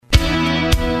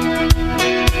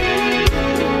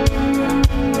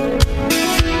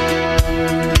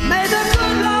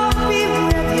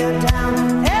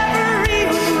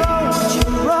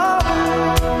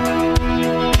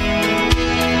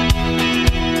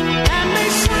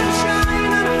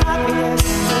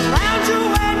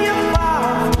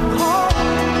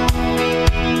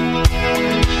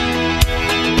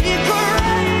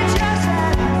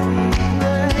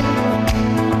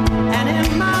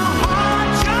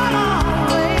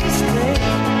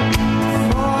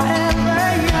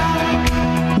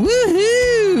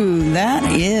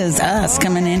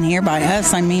here. By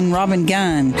us, I mean Robin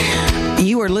Gunn.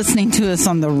 You are listening to us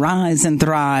on the Rise and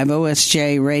Thrive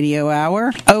OSJ Radio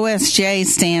Hour. OSJ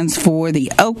stands for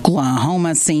the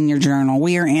Oklahoma Senior Journal.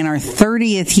 We are in our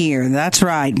 30th year. That's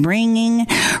right, bringing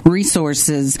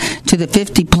resources to the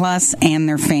 50-plus and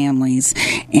their families.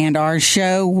 And our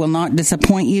show will not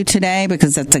disappoint you today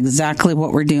because that's exactly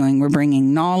what we're doing. We're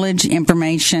bringing knowledge,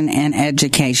 information, and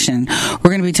education.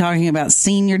 We're going to be talking about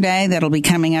Senior Day. That'll be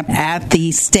coming up at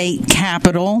the state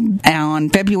capitol on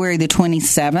February the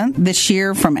 27th. This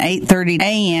year from 8:30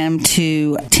 a.m.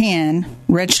 to 10.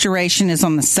 Registration is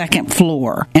on the second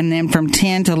floor. And then from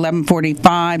 10 to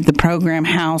 11:45, the program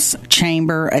house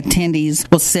chamber attendees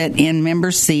will sit in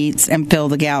member seats and fill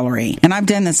the gallery. And I've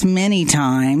done this many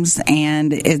times,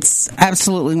 and it's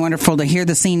absolutely wonderful to hear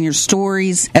the senior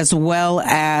stories as well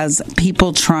as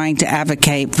people trying to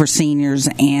advocate for seniors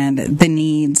and the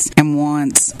needs and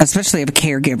wants, especially of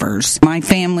caregivers. My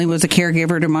family was a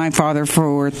caregiver to my father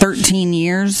for 13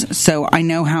 years, so I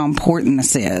know how important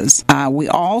this is. We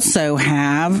also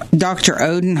have Dr.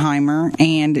 Odenheimer,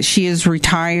 and she is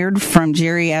retired from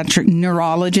geriatric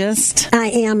neurologist. I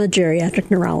am a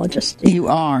geriatric neurologist. You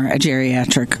are a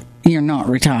geriatric. You're not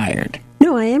retired.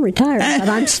 No, I am retired, but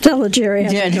I'm still a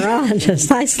geriatric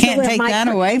neurologist. I still can't take that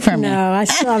away from you. No, I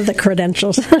still have the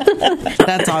credentials.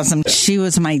 That's awesome. She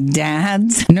was my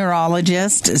dad's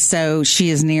neurologist, so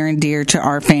she is near and dear to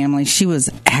our family. She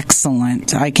was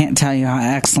excellent. I can't tell you how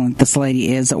excellent this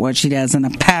lady is at what she does and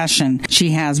the passion she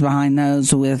has behind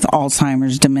those with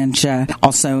Alzheimer's, dementia,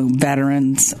 also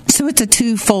veterans. So it's a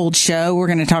twofold show. We're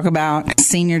going to talk about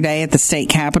Senior Day at the state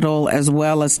capitol as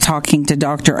well as talking to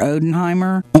Dr.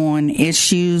 Odenheimer on issues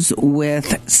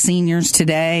with seniors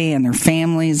today and their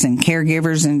families and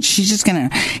caregivers, and she's just going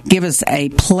to give us a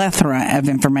plethora of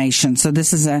information. So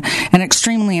this is an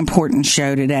extremely important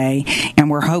show today, and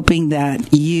we're hoping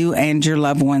that you and your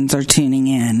loved ones are tuning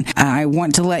in. I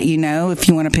want to let you know if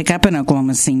you want to pick up an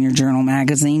Oklahoma Senior Journal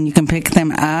magazine, you can pick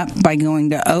them up by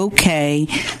going to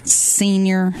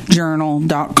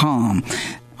okseniorjournal.com.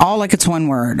 All like it's one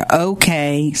word,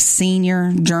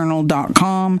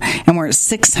 okseniorjournal.com, and we're at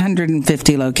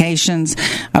 650 locations.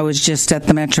 I was just at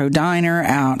the Metro Diner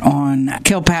out on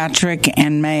Kilpatrick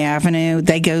and May Avenue.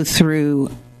 They go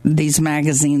through these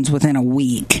magazines within a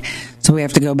week, so we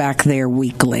have to go back there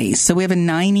weekly. So we have a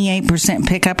 98%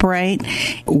 pickup rate.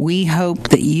 We hope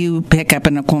that you pick up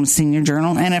an Oklahoma Senior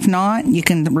Journal, and if not, you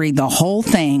can read the whole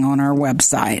thing on our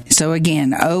website. So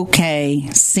again,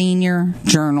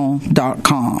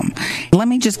 okseniorjournal.com. Let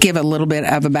me just give a little bit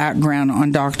of a background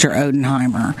on Dr.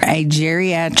 Odenheimer, a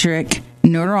geriatric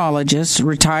neurologist,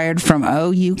 retired from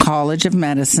OU College of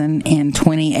Medicine in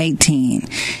 2018.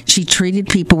 She treated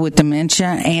people with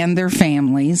dementia and their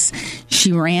families.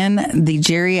 She ran the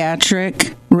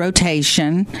geriatric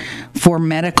rotation for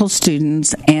medical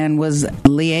students and was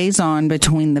liaison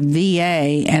between the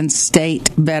VA and state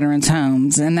veterans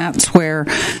homes. And that's where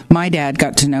my dad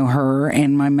got to know her,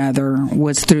 and my mother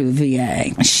was through the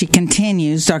VA. She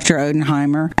continues, Dr.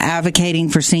 Odenheimer, advocating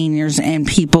for seniors and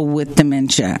people with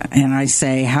dementia. And I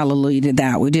say hallelujah to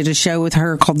that. We did a show with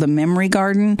her called The Memory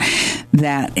Garden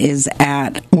that is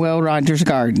at Will Rogers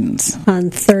Gardens on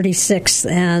 36th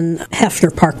and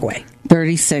Hefner Parkway.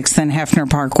 36th and Hefner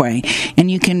Parkway. And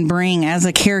you can bring, as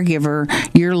a caregiver,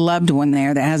 your loved one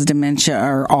there that has dementia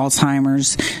or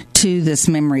Alzheimer's to this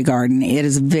memory garden. It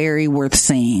is very worth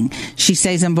seeing. She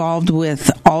stays involved with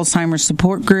Alzheimer's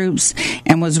support groups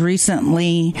and was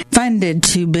recently funded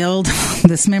to build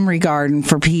this memory garden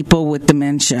for people with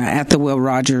dementia at the Will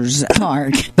Rogers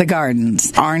Park, the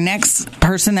gardens. Our next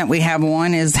person that we have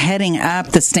on is heading up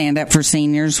the Stand Up for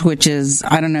Seniors, which is,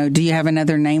 I don't know, do you have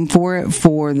another name for it,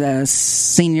 for the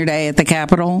Senior Day at the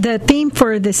Capitol? The theme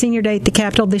for the Senior Day at the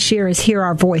Capitol this year is Hear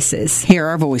Our Voices. Hear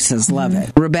Our Voices. Love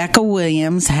it. Rebekah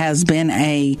Williams has been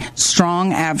a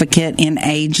strong advocate in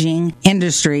aging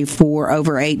industry for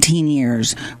over 18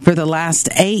 years. For the last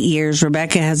 8 years,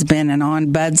 Rebekah has been an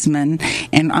ombudsman,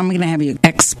 and I'm going to have you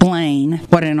explain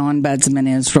what an ombudsman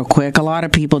is real quick. A lot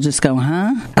of people just go,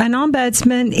 huh? An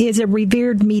ombudsman is a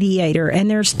revered mediator, and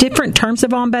there's different terms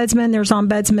of ombudsman. There's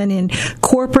ombudsman in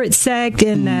corporate sect,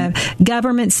 in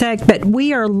government sect, but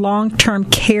we are long-term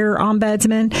care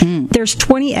ombudsman. There's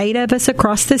 28 of us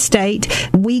across the state.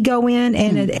 We go in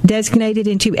and designated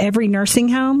into every nursing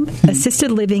home,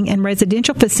 assisted living, and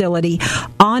residential facility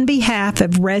on behalf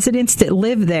of residents that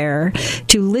live there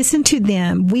to listen to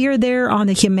them. We are there on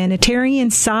the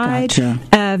humanitarian side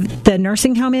of the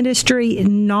nursing home industry,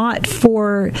 not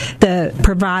for the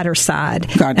provider side.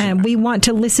 And we want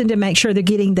to listen to make sure they're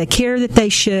getting the care that they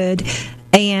should.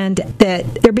 and that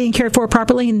they're being cared for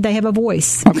properly and they have a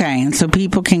voice. Okay, and so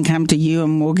people can come to you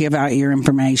and we'll give out your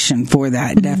information for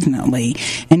that, definitely.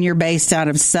 And you're based out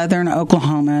of Southern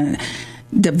Oklahoma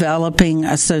Developing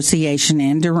Association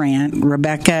in Durant.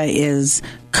 Rebekah is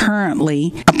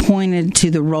currently appointed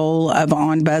to the role of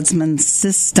Ombudsman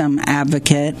System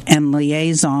Advocate and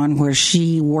Liaison, where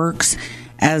she works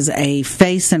as a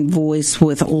face and voice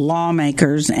with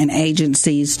lawmakers and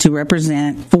agencies to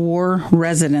represent for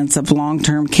residents of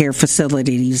long-term care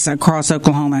facilities across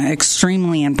Oklahoma.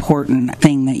 Extremely important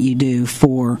thing that you do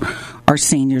for our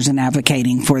seniors and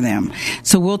advocating for them.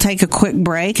 So we'll take a quick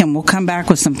break and we'll come back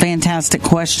with some fantastic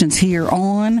questions here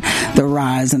on the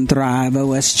Rise and Thrive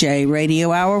OSJ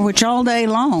Radio Hour, which all day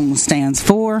long stands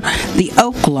for the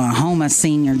Oklahoma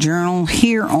Senior Journal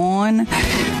here on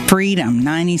Freedom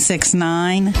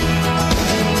 96.9.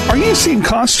 Are you seeing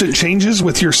constant changes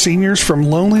with your seniors, from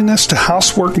loneliness to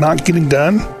housework not getting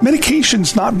done,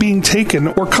 medications not being taken,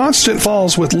 or constant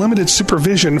falls with limited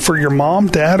supervision for your mom,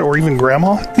 dad, or even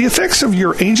grandma? The effects of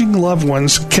your aging loved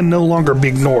ones can no longer be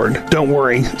ignored. Don't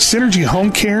worry, Synergy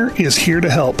Home Care is here to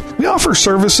help. We offer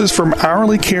services from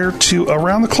hourly care to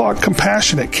around-the-clock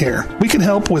compassionate care. We can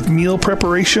help with meal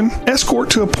preparation, escort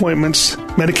to appointments,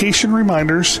 medication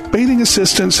reminders, bathing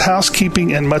assistance,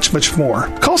 housekeeping, and much, much more.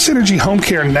 Call Synergy Home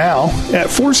Care now at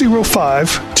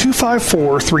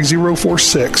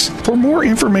 405-254-3046 for more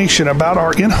information about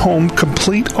our in-home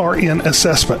complete RN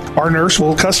assessment. Our nurse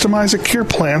will customize a care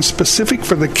plan specific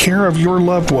for the care of your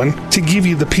loved one to give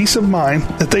you the peace of mind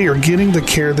that they are getting the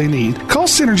care they need. Call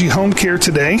Synergy Home Care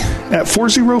today at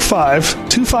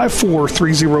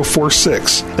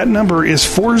 405-254-3046. That number is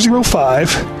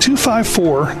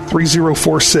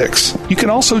 405-254-3046. You can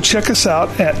also check us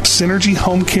out at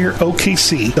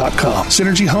synergyhomecareokc.com.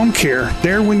 Synergy Home Care,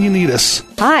 there when you need us.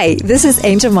 Hi, this is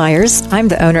Angel Myers. I'm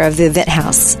the owner of the Event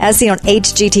House, as seen on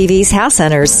HGTV's House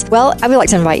Hunters. Well, I would like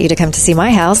to invite you to come to see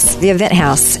my house, the Event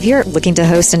House. If you're looking to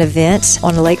host an event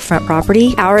on a lakefront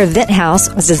property, our Event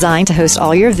House was designed to host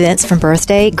all your events, from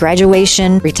birthday,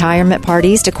 graduation, retirement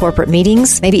parties to corporate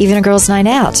meetings, maybe even a girls' night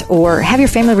out, or have your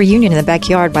family reunion in the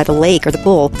backyard by the lake or the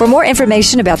pool. For more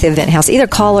information about the Event House, either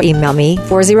call or email me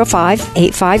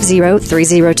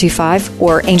 405-850-3025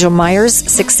 or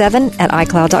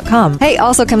angelmyers67@icloud.com. Hey,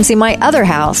 also come see my other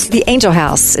house, the Angel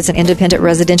House. It's an independent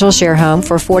residential share home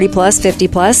for 40 plus, 50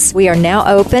 plus. We are now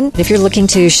open. If you're looking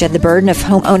to shed the burden of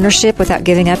home ownership without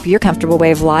giving up your comfortable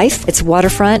way of life, it's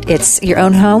waterfront, it's your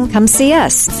own home, come see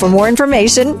us. For more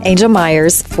information, Angel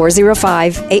Myers,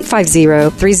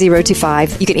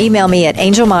 405-850-3025. You can email me at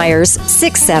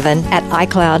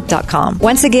angelmyers67@icloud.com.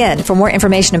 Once again, for more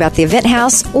information about the Event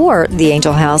House or the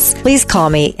Angel House, please call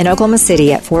me in Oklahoma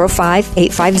City at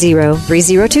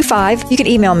 405-850-3025. You can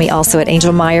email me also at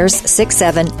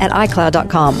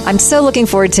angelmyers67@icloud.com. I'm so looking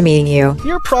forward to meeting you.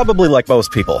 You're probably like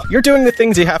most people. You're doing the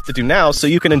things you have to do now so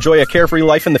you can enjoy a carefree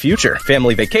life in the future.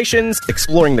 Family vacations,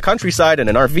 exploring the countryside in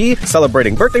an RV,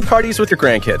 celebrating birthday parties with your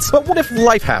grandkids. But what if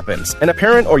life happens and a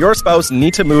parent or your spouse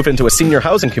need to move into a senior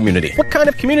housing community? What kind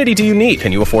of community do you need?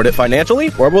 Can you afford it financially?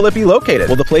 Where will it be located?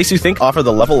 Will the place you think offer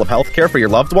the level of health care for your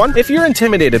loved one? If you're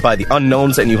intimidated by the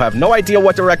unknowns and you have no idea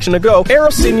what direction to go, Arrow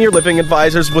Senior Living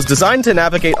Advisors was designed to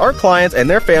navigate our clients and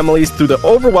their families through the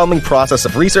overwhelming process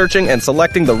of researching and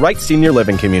selecting the right senior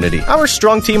living community. Our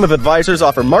strong team of advisors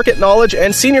offer market knowledge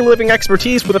and senior living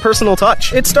expertise with a personal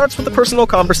touch. It starts with a personal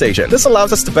conversation. This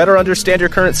allows us to better understand your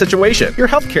current situation, your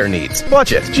healthcare needs,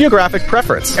 budget, geographic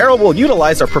preference. Arrow will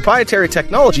utilize our proprietary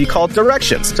technology called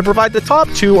Directions to provide the top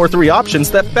 2 or 3 options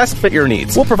that best fit your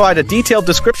needs. We'll provide a detailed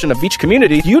description of each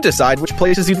community. You decide which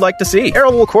places you'd like to see.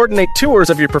 Arrow will coordinate tours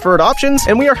of your preferred options,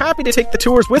 and we are happy to take the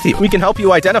tours with you. We can help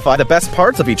you identify the best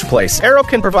parts of each place. Arrow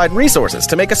can provide resources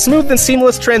to make a smooth and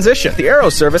seamless transition. The Arrow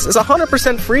service is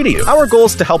 100% free to you. Our goal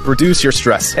is to help reduce your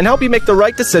stress and help you make the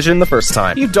right decision the first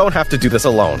time. You don't have to do this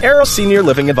alone. Arrow Senior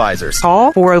Living Advisors.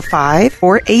 Call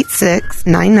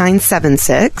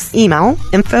 405-486-9976. Email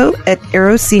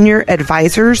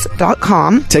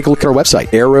info@arrowsenioradvisors.com. Take a look at our website,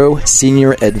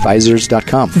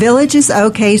 arrowsenioradvisors.com. Villages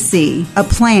OKC, a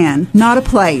plan, not a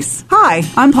place. Hi,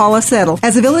 I'm Paula Settle.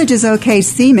 As a Villages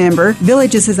OKC member,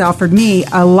 Villages has offered me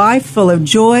a life full of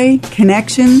joy,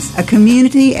 connections, a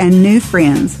community, and new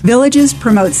friends. Villages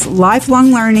promotes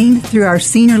lifelong learning through our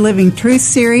Senior Living Truth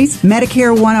Series,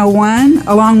 Medicare 101,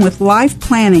 along with life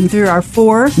planning through our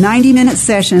 4 90-minute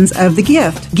sessions of The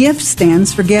Gift. GIFT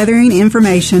stands for Gathering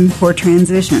Information for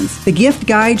Transitions. The Gift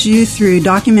guides you through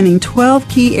documenting 12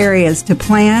 key areas to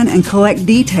plan and collect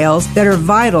details that are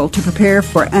vital to prepare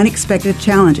for unexpected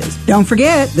challenges. Don't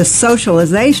forget the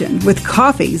socialization with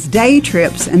coffees, day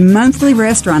trips, and monthly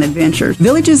restaurant adventures.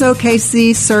 Villages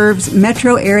OKC serves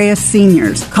metro area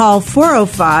seniors. Call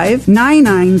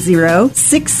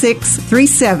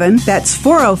 405-990-6637. That's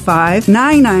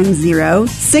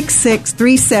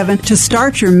 405-990-6637 to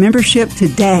start your membership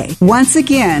today. Once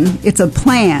again, it's a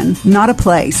plan, not a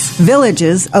place.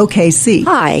 Villages OKC.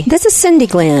 Hi, this is Cindy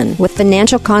Glenn with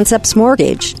Financial Concepts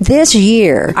Mortgage. This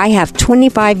year, I have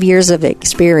 25 years of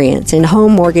experience in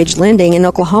home mortgage lending in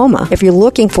Oklahoma. If you're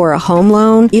looking for a home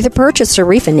loan, either purchase or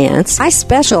refinance, I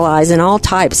specialize in all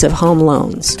types of home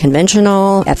loans.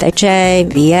 Conventional,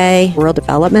 FHA, VA, rural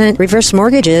development, reverse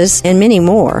mortgages, and many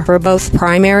more for both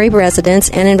primary residence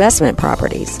and investment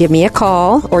properties. Give me a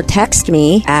call or text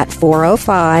me at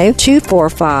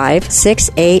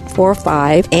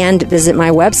 405-245-6845 and visit my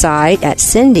website at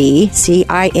Cindy,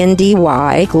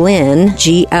 C-I-N-D-Y, Glenn,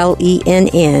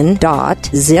 G-L-E-N-N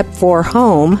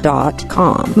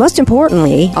 .zip4home.com. Most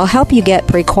importantly, I'll help you get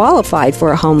pre-qualified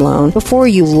for a home loan before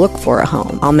you look for a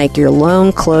home. I'll make your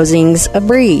loan closings a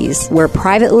breeze. We're a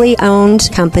privately owned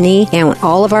company, and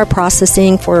all of our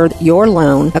processing for your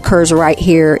loan occurs right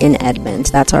here in Edmond.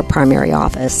 That's our primary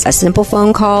office. A simple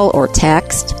phone call or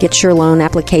text gets your loan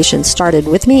application started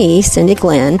with me, Cindy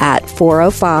Glenn, at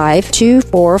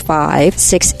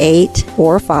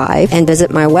 405-245-6845, and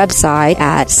visit my website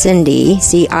at Cindy,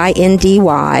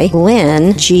 C-I-N-D-Y,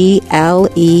 Glenn,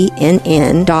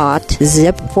 G-L-E-N-N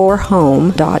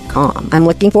 .zip4home.com. I'm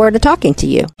looking forward to talking to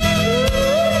you.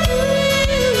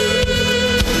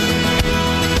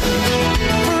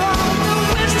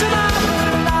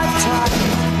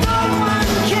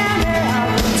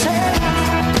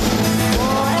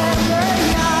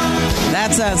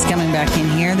 That's us coming back in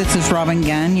here. This is Robin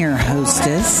Gunn, your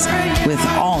hostess, with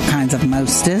all kinds of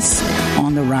mostess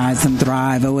on the Rise and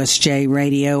Thrive OSJ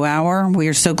Radio Hour. We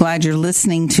are so glad you're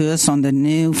listening to us on the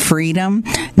new Freedom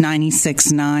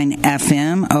 96.9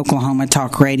 FM, Oklahoma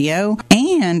Talk Radio,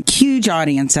 and huge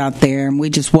audience out there, and we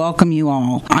just welcome you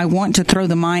all. I want to throw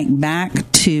the mic back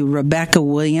to Rebekah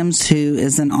Williams, who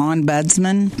is an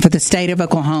ombudsman for the state of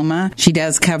Oklahoma. She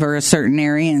does cover a certain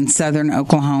area in southern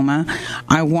Oklahoma.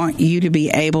 I want you to be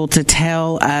able to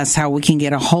tell us how we can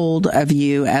get a hold of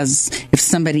you as if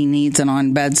somebody needs an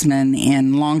ombudsman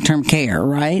in long-term care,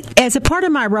 right? As a part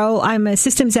of my role, I'm a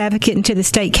systems advocate into the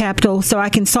state capitol, so I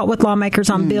consult with lawmakers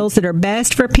on bills that are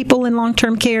best for people in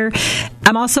long-term care.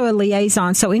 I'm also a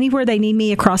liaison, so anywhere they need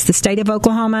me across the state of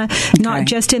Oklahoma, not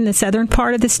just in the southern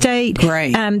part of the state.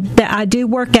 Great. I do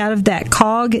work out of that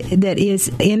COG that is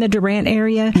in the Durant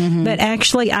area, but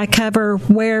actually I cover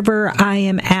wherever I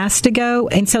am asked to go.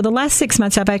 And so the last 6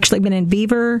 months I've actually been in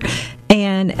Beaver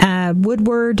and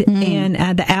Woodward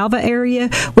and the Alva area,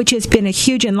 which has been a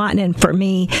huge enlightening for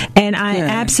me. And I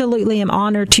absolutely am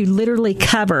honored to literally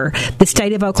cover the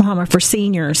state of Oklahoma for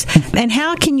seniors. And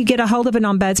how can you get a hold of an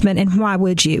ombudsman, and why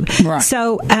would you? Right.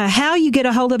 So how you get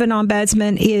a hold of an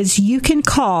ombudsman is you can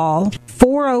call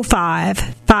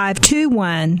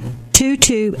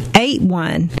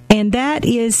 405-521-2281, and that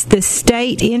is the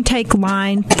state intake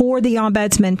line for the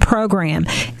ombudsman program.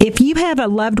 If you have a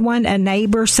loved one, a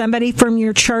neighbor, somebody from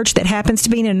your church that happens to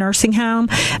be in a nursing home,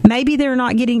 maybe they're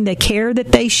not getting the care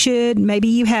that they should, maybe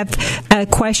you have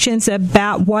questions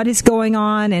about what is going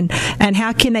on and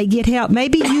how can they get help,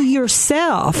 maybe you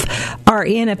yourself are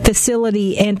in a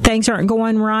facility and things aren't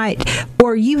going right,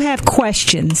 or you have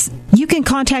questions, you can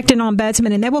contact an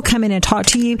ombudsman and they will come in and talk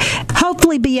to you,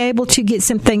 hopefully be able to get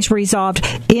some things resolved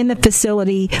in the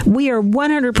facility. We are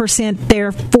 100%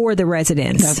 there for the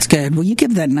residents. That's good. Will you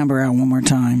give that number out one more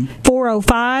time?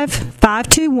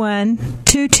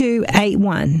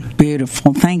 405-521-2281.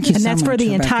 Beautiful. Thank you so much. And that's for the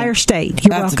Rebekah. entire state.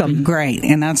 You're welcome. Great.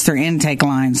 And that's their intake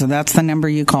line. So that's the number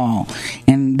you call,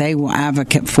 and they will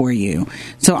advocate for you.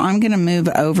 So I'm going to move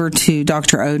over to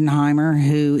Dr. Odenheimer,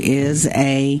 who is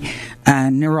a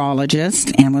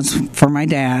neurologist and was for my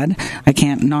dad. I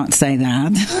can't not say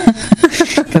that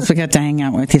because we got to hang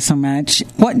out with you so much.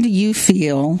 What do you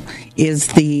feel is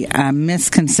the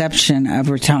misconception of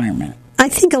retirement? I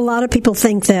think a lot of people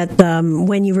think that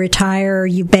when you retire,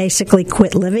 you basically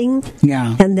quit living.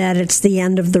 Yeah. And that it's the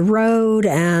end of the road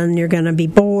and you're going to be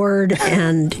bored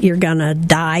and you're going to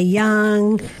die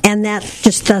young. And that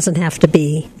just doesn't have to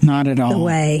be not at all the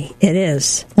way it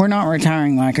is. We're not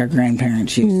retiring like our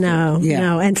grandparents used to.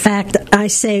 No. In fact, I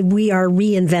say we are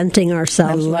reinventing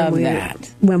ourselves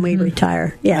when we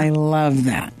retire. Yeah. I love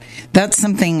that. That's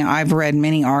something I've read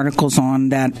many articles on,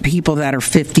 that people that are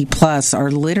 50 plus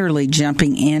are literally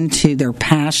jumping into their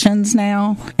passions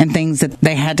now and things that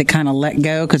they had to kind of let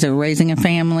go because they're raising a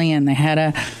family and they had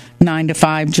a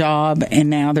 9-to-5 job, and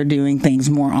now they're doing things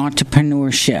more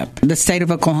entrepreneurship. The state of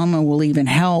Oklahoma will even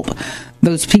help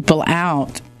those people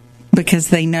out because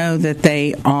they know that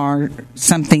they are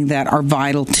something that are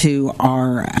vital to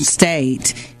our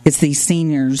state. It's these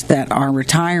seniors that are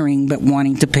retiring but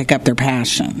wanting to pick up their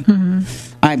passion.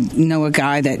 Mm-hmm. I know a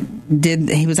guy that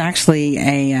he was actually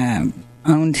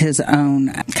owned his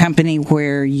own company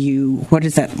where what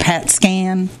is that, PET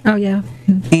scan? Oh, yeah.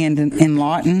 And in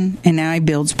Lawton, and now he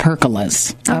builds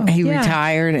pergolas. He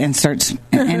retired and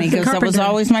and he goes, that was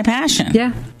always my passion.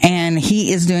 Yeah. And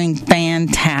he is doing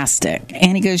fantastic.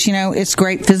 And he goes, it's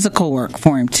great physical work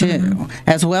for him, too,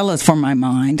 as well as for my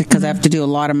mind, because I have to do a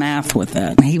lot of math with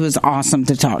it. He was awesome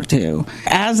to talk to.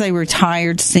 As a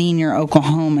retired senior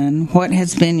Oklahoman, what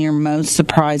has been your most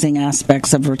surprising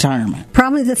aspects of retirement?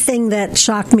 Probably the thing that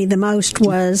shocked me the most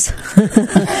was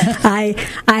I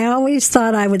always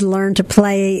thought I would learn to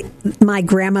play my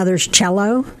grandmother's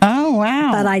cello. Oh,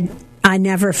 wow. But I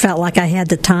never felt like I had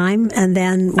the time. And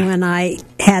then when I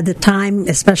had the time,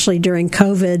 especially during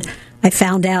COVID, I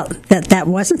found out that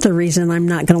wasn't the reason I'm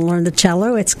not going to learn the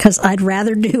cello. It's because I'd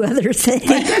rather do other things.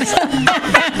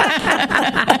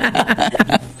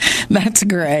 That's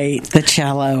great. The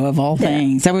cello of all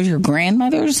things. That was your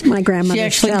grandmother's? My grandmother's She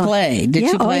actually cello. played. Did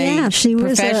she play she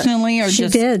was professionally? She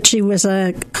did. She was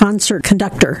a concert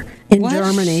conductor in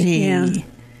Germany. She?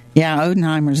 Yeah,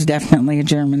 Odenheimer's definitely a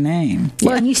German name.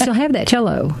 Well, and you still have that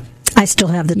cello. I still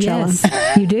have the cello.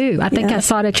 Yes, you do. I think I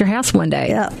saw it at your house one day.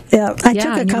 Yeah. I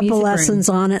took a couple lessons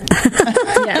on it.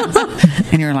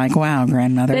 And you're like, wow,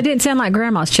 grandmother. That didn't sound like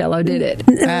Grandma's cello, did it?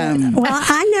 Well,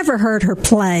 I never heard her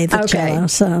play the cello.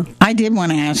 So I did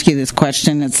want to ask you this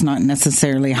question. It's not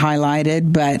necessarily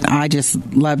highlighted, but I just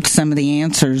loved some of the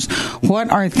answers.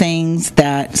 What are things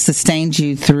that sustained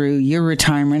you through your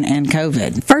retirement and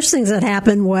COVID? First things that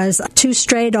happened was 2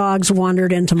 stray dogs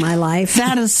wandered into my life.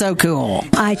 That is so cool.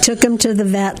 I took them to the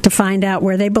vet to find out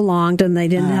where they belonged, and they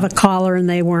didn't have a collar and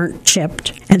they weren't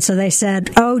chipped. And so they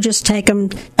said, just take them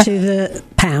to the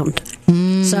pound.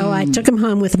 So I took them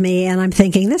home with me, and I'm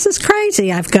thinking, this is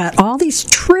crazy. I've got all these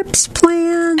trips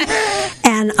planned,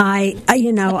 and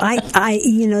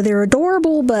they're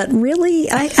adorable, but really,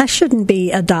 I shouldn't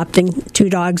be adopting 2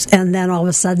 dogs. And then all of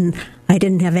a sudden, I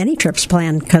didn't have any trips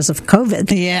planned because of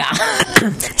COVID. Yeah.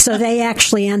 So they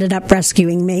actually ended up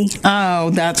rescuing me.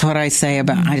 Oh, that's what I say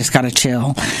about, I just got to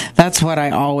chill. That's what I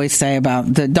always say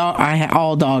about the dog.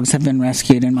 All dogs have been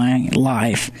rescued in my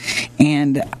life,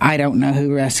 and I don't know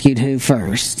who rescued who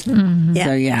first. Mm-hmm. Yeah.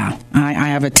 So, yeah, I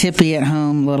have a Tippy at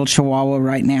home, little Chihuahua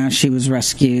right now. She was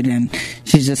rescued, and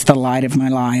she's just the light of my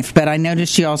life. But I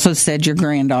noticed you also said your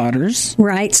granddaughters.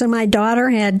 Right. So my daughter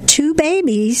had 2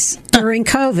 babies during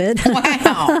COVID.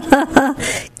 Wow.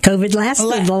 COVID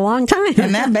lasted a long time.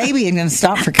 And that baby ain't going to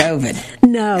stop for COVID.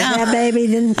 No, that baby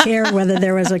didn't care whether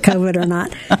there was a COVID or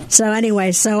not. So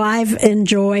anyway, I've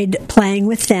enjoyed playing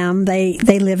with them. They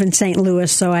live in St.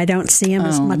 Louis, so I don't see them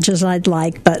as much as I'd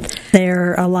like, but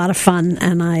they're a lot of fun,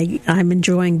 and I'm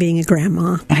enjoying being a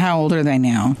grandma. How old are they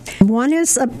now? One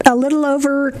is a little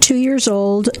over 2 years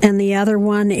old, and the other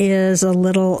one is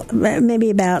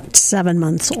maybe about 7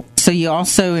 months old. So you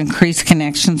also increase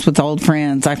connections with old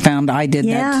friends. I found I did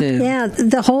that too. Yeah,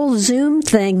 the whole Zoom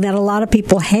thing that a lot of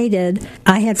people hated.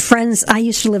 I had friends, I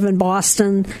used to live in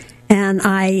Boston, and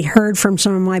I heard from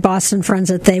some of my Boston friends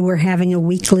that they were having a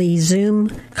weekly Zoom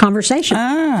conversation,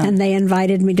 and they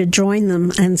invited me to join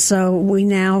them. And so we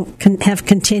now have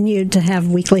continued to have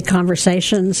weekly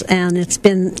conversations, and it's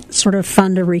been sort of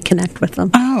fun to reconnect with them.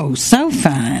 Oh, so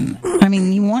fun. I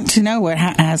mean, you want to know what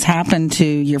has happened to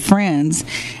your friends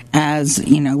as,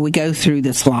 we go through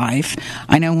this life.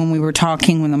 I know when we were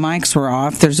talking when the mics were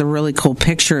off, there's a really cool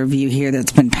picture of you here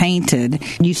that's been painted.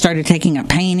 You started taking up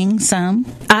painting some?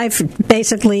 I've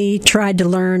basically tried to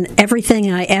learn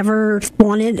everything I ever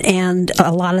wanted and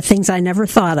a lot of things I never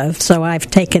thought of. So I've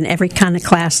taken every kind of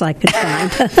class I could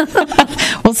find.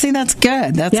 Well, see, that's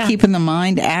good. That's keeping the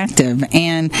mind active.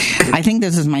 And I think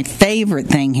this is my favorite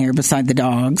thing here, beside the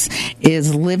dogs,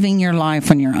 is living your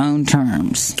life on your own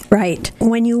terms. Right.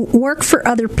 When you work for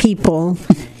other people,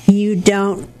 you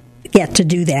don't get to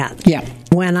do that. Yeah.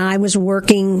 When I was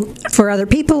working for other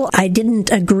people, I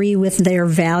didn't agree with their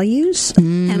values,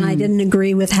 and I didn't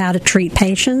agree with how to treat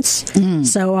patients.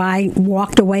 So I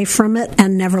walked away from it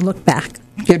and never looked back.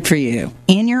 Good for you.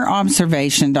 In your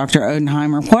observation, Dr.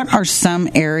 Odenheimer, what are some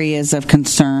areas of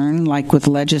concern, like with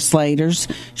legislators,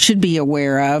 should be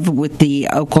aware of with the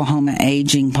Oklahoma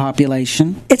aging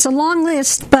population? It's a long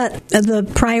list, but the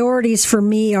priorities for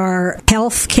me are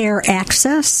health care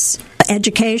access,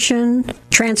 education,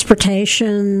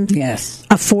 transportation, yes,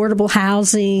 affordable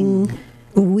housing,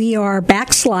 we are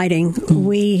backsliding.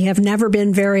 We have never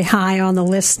been very high on the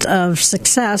list of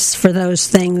success for those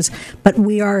things, but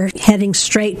we are heading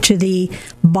straight to the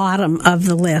bottom of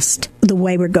the list the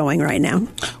way we're going right now.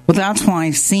 Well, that's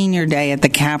why Senior Day at the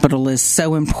Capitol is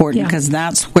so important, because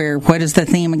that's where, what is the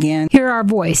theme again? Hear our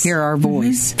voice. Hear our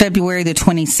voice. February the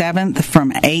 27th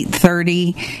from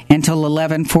 8:30 until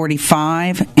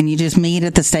 11:45, and you just meet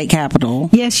at the state capitol.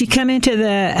 Yes, you come into the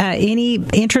any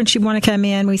entrance you want to come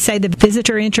in. We say the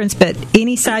visitor entrance, but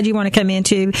any side you want to come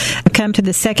into, come to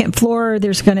the second floor.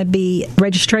 There's going to be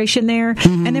registration there,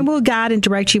 and then we'll guide and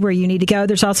direct you where you need to go.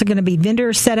 There's also going to be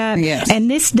vendors set up, and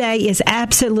this day is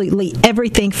absolutely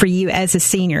everything for you as a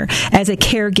senior, as a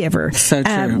caregiver. So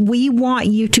true. We want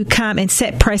you to come and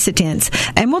set precedents,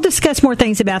 and we'll discuss more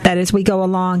things about that as we go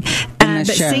along. But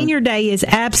Senior Day is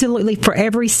absolutely for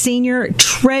every senior,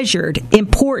 treasured,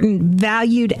 important,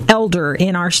 valued elder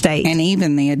in our state. And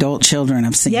even the adult children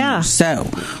of seniors. Yeah. So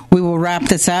we will wrap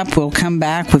this up. We'll come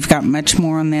back. We've got much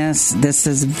more on this. This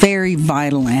is a very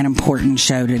vital and important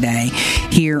show today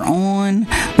here on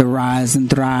the Rise and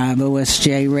Thrive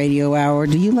OSJ Radio Hour.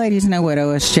 Do you ladies know what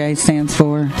OSJ stands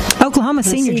for? Oklahoma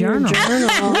Senior Journal.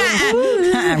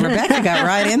 Rebekah got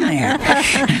right in there.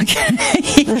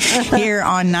 Okay. Here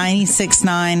on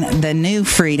 96.9 The New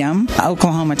Freedom,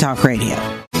 Oklahoma Talk Radio.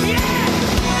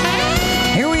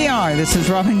 Here we are. This is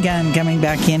Robin Gunn coming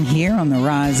back in here on the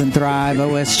Rise and Thrive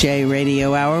OSJ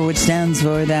Radio Hour, which stands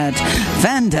for that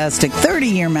fantastic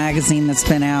 30-year magazine that's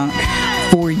been out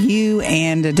for you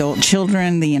and adult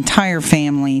children, the entire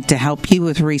family, to help you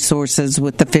with resources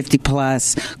with the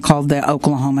 50-plus, called the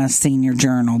Oklahoma Senior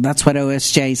Journal. That's what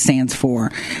OSJ stands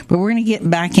for. But we're going to get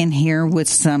back in here with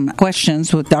some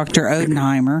questions with Dr.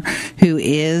 Odenheimer, who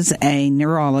is a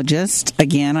neurologist.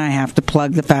 Again, I have to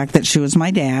plug the fact that she was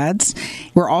my dad's.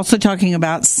 We're also talking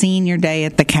about Senior Day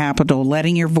at the Capitol,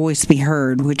 letting your voice be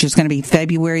heard, which is going to be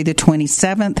February the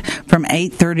 27th from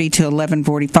 8:30 to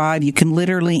 11:45. You can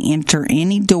literally enter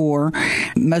any door.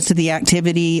 Most of the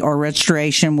activity or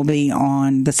registration will be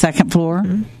on the second floor.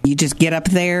 You just get up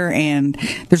there, and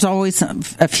there's always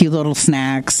a few little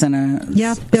snacks and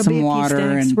some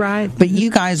water. Snacks, right. But you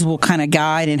guys will kind of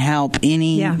guide and help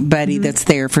anybody that's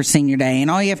there for Senior Day. And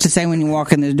all you have to say when you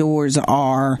walk in the doors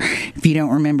are, if you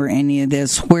don't remember any of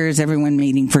this, where is everyone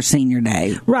meeting for Senior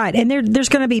Day? Right. And there's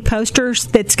going to be posters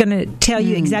that's going to tell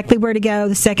you exactly where to go,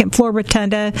 the second floor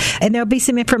rotunda, and there'll be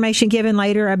some information given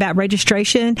later about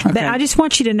registration. But I just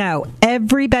want you to know,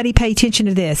 everybody pay attention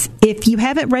to this. If you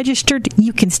haven't registered,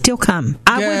 you can still come.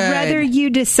 I would rather you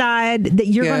decide that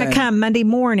you're going to come Monday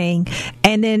morning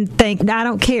and then think, I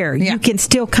don't care. You can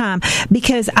still come,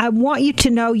 because I want you to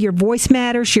know your voice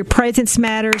matters, your presence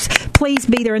matters. Please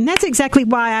be there. And that's exactly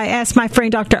why I asked my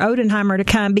friend Dr. Odenheimer to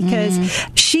come, because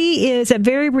she is a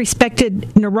very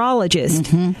respected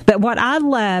neurologist. But what I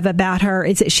love about her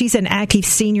is that she's an active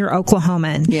senior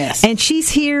Oklahoman. Yes. And she's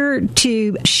here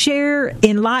to share,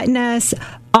 enlighten us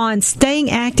on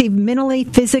staying active mentally,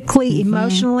 physically,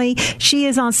 emotionally. She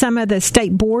is on some of the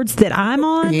state boards that I'm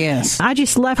on. Yes. I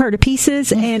just love her to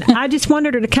pieces, and I just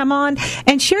wanted her to come on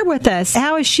and share with us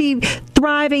how is she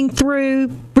thriving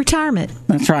through retirement.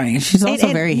 That's right. She's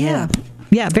also very hip.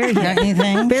 Yeah, very hip.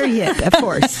 Anything? Very hip, of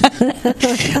course.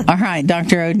 All right,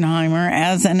 Dr. Odenheimer,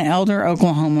 as an elder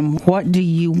Oklahoman, what do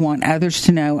you want others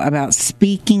to know about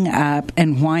speaking up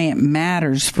and why it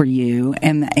matters for you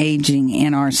and the aging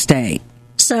in our state?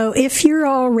 So if you're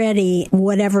already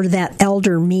whatever that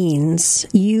elder means,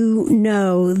 you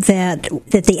know that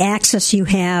the access you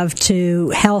have to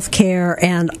health care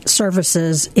and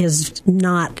services is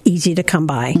not easy to come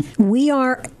by. We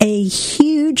are a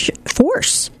huge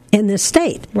force in this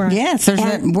state. Right. Yes,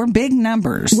 we're big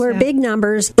numbers. We're big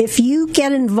numbers. If you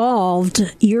get involved,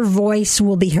 your voice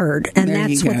will be heard. And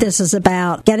that's what this is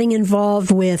about. Getting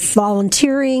involved with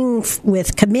volunteering,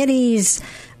 with committees,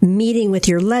 meeting with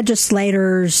your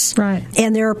legislators. Right.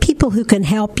 And there are people who can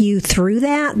help you through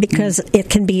that, because it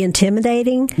can be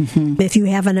intimidating if you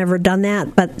haven't ever done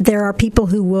that. But there are people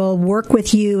who will work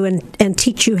with you and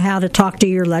teach you how to talk to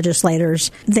your legislators.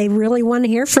 They really want to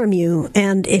hear from you.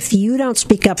 And if you don't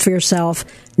speak up for yourself,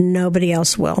 nobody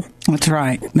else will. That's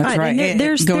right. That's right. And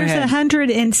there's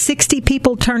 160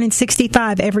 people turning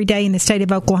 65 every day in the state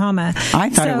of Oklahoma. I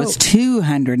thought it was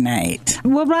 208.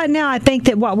 Well, right now I think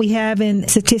that what we have in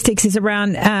statistics is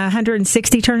around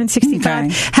 160 turning 65.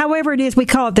 Okay. However it is, we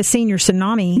call it the senior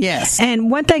tsunami. Yes. And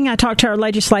one thing I talked to our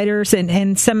legislators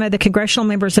and some of the congressional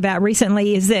members about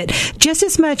recently is that just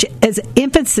as much as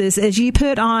emphasis as you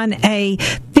put on a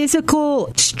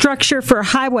physical structure for a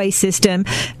highway system,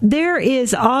 there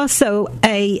is also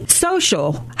a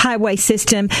social highway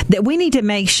system that we need to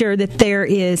make sure that there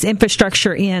is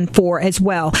infrastructure in for as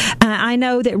well. I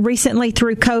know that recently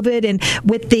through COVID and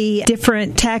with the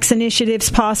different tax initiatives,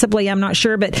 possibly, I'm not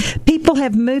sure, but people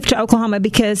have moved to Oklahoma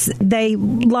because they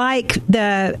like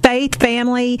the faith,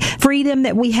 family, freedom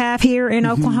that we have here in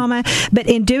Oklahoma. But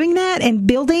in doing that and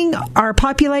building our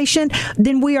population,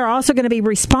 then we are also going to be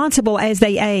responsible as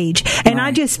they age. And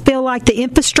I just feel like the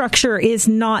infrastructure is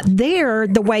not there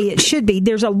the way it should be.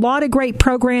 There's a lot of great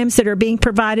programs that are being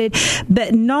provided,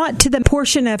 but not to the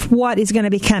portion of what is going to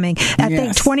be coming. I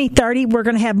think 2030, we're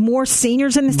going to have more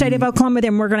seniors in the state of Oklahoma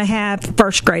than we're going to have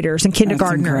first graders and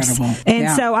kindergartners. And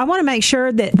so I want to make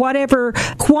sure that whatever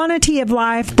quantity of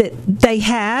life that they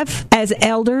have as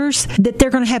elders, that they're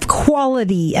going to have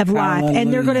quality of life. Hallelujah.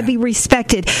 And they're going to be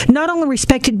respected. Not only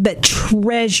respected, but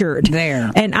treasured.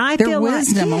 There. And I Their feel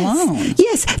wisdom like, alone.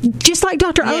 Yes, just like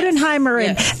Dr.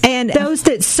 Odenheimer and those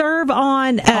that serve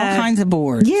on all kinds of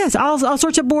boards. Yes, all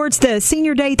sorts of boards. The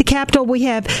senior day at the Capitol, we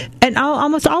have, and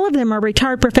almost all of them are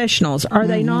retired professionals, are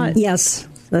they not? Yes,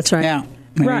 that's right. Yeah.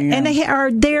 Right, and they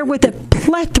are there with a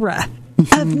plethora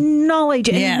of knowledge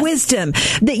and wisdom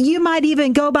that you might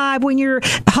even go by when you're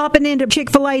hopping into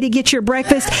Chick-fil-A to get your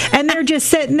breakfast, and they're just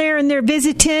sitting there and they're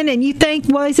visiting, and you think,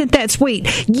 well, isn't that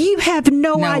sweet? You have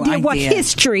no idea what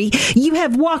history you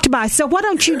have walked by. So why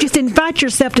don't you just invite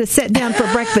yourself to sit down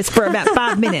for breakfast for about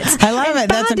 5 minutes? I love it.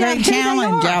 That's a great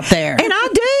challenge out there. And I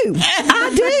do.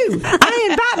 I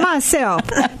invite myself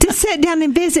to sit down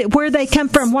and visit where they come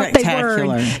from, what they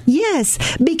were. Yes,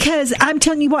 because I'm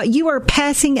telling you what, you are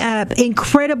passing up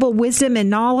incredible wisdom and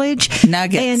knowledge.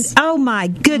 Nuggets. And oh my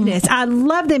goodness, I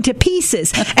love them to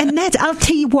pieces. And I'll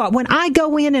tell you what, when I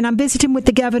go in and I'm visiting with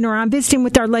the governor, I'm visiting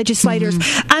with our legislators,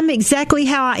 I'm exactly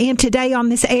how I am today on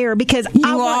this air, because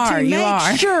I want to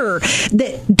make sure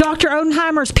that Dr.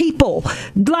 Odenheimer's people,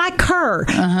 like her,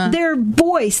 their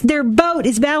voice, their vote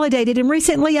is validated. And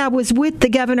recently I was with the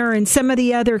governor and some of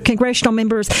the other congressional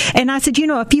members, and I said,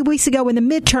 a few weeks ago in the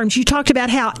midterms, you talked about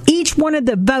how each one of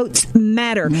the votes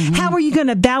matter. How are you going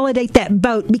to validate that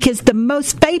vote? Because the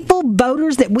most faithful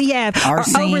voters that we have are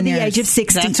over the age of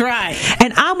 60. That's right.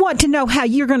 And I want to know how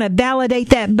you're going to validate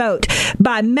that vote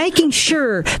by making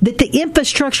sure that the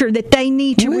infrastructure that they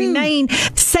need to remain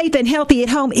safe and healthy at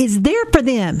home is there for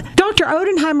them. Dr.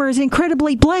 Odenheimer is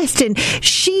incredibly blessed, and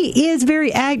she is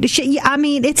very active.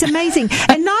 It's amazing.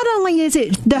 And not only is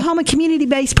it the home and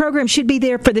community-based program should be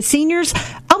there for the seniors,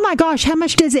 oh my gosh, how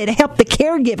much does it help the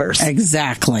caregivers?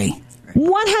 Exactly.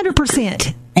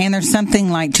 100%. And there's something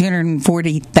like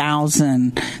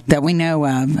 240,000 that we know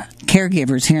of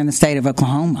caregivers here in the state of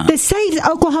Oklahoma. That saves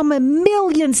Oklahoma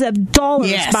millions of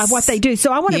dollars by what they do.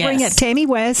 So I want to bring up Tammy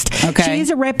West. Okay. She is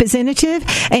a representative,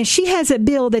 and she has a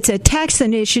bill that's a tax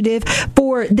initiative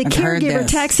for the caregiver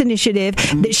tax initiative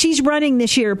that she's running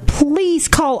this year. Please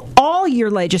call all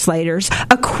your legislators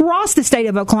across the state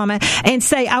of Oklahoma and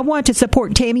say, I want to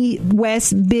support Tammy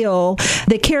West's bill,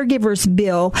 the caregivers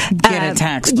bill. Get a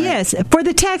tax break. Yes, for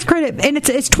the tax credit, and it's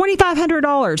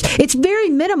 $2,500. It's very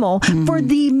minimal for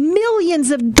the millions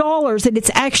of dollars that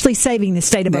it's actually saving the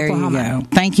state of Oklahoma. There you go.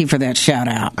 Thank you for that shout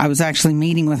out. I was actually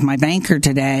meeting with my banker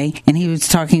today, and he was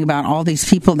talking about all these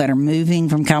people that are moving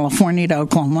from California to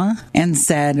Oklahoma, and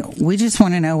said, we just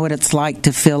want to know what it's like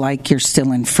to feel like you're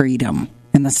still in freedom.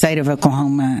 In the state of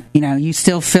Oklahoma, you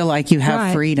still feel like you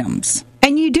have freedoms.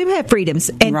 And you do have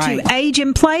freedoms. And to age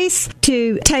in place,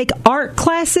 to take art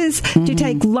classes, to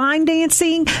take line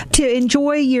dancing, to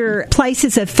enjoy your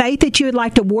places of faith that you would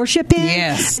like to worship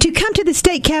in, to come to the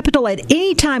state capitol at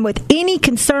any time with any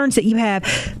concerns that you have.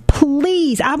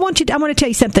 Please, I want to tell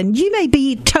you something. You may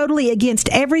be totally against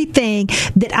everything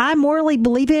that I morally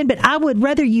believe in, but I would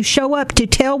rather you show up to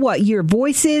tell what your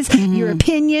voice is, your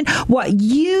opinion, what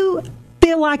you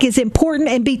feel like is important,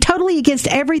 and be totally against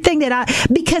everything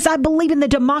because I believe in the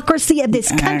democracy of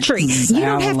this country. You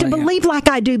don't have to believe like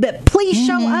I do, but please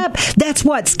show up. That's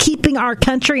what's keeping our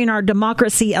country and our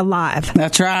democracy alive.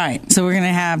 That's right. So we're going to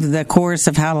have the chorus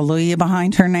of Hallelujah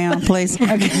behind her now, please.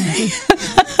 Okay.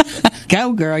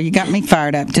 Go, girl. You got me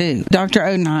fired up, too. Dr.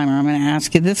 Odenheimer, I'm going to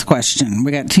ask you this question.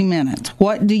 We got 2 minutes.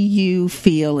 What do you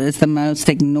feel is the most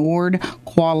ignored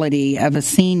quality of a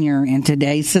senior in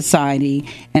today's society,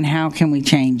 and how can we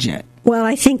change it? Well,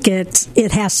 I think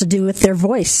it has to do with their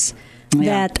voice.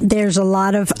 That there's a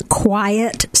lot of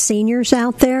quiet seniors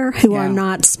out there who are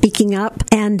not speaking up,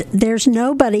 and there's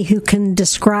nobody who can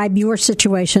describe your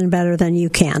situation better than you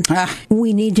can.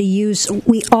 We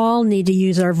all need to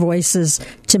use our voices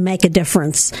to make a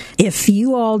difference. If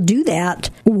you all do that,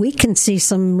 we can see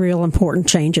some real important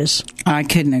changes. I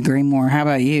couldn't agree more. How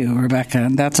about you, Rebekah?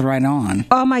 That's right on.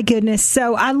 Oh, my goodness.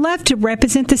 So I love to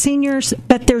represent the seniors,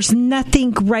 but there's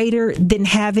nothing greater than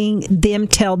having them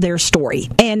tell their story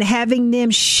and having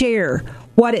them share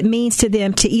what it means to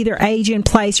them to either age in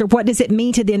place, or what does it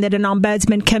mean to them that an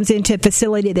ombudsman comes into a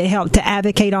facility to help to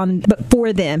advocate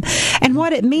for them, and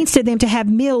what it means to them to have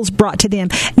meals brought to them,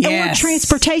 or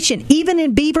transportation, even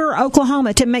in Beaver,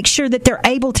 Oklahoma, to make sure that they're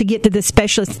able to get to the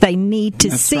specialists they need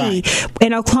to see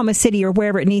in Oklahoma City or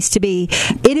wherever it needs to be.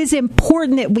 It is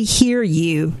important that we hear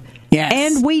you. Yes.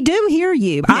 And we do hear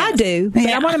you. Yes. I do. But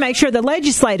I want to make sure the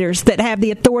legislators that have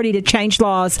the authority to change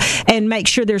laws and make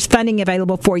sure there's funding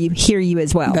available for you hear you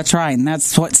as well. That's right. And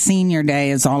that's what Senior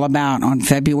Day is all about on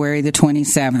February the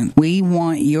 27th. We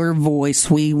want your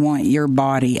voice. We want your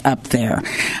body up there.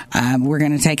 We're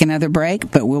going to take another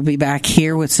break, but we'll be back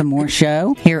here with some more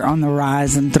show here on the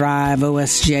Rise and Thrive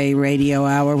OSJ Radio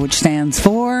Hour, which stands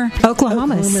for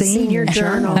Oklahoma Senior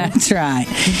Journal. That's right.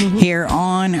 Here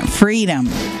on Freedom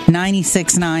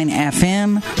 96.9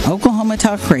 FM, Oklahoma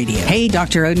Talk Radio. Hey,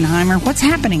 Dr. Odenheimer, what's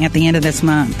happening at the end of this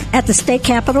month? At the state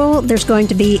capitol, there's going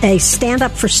to be a Stand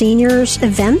Up for Seniors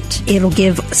event. It'll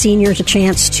give seniors a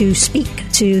chance to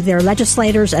speak to their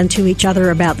legislators and to each other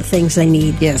about the things they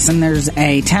need. Yes, and there's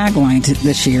a tagline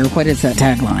this year. What is that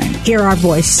tagline? Hear our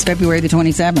voice. February the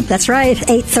 27th. That's right,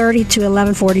 8:30 to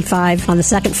 11:45 on the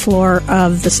second floor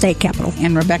of the state capitol.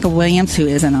 And Rebekah Williams, who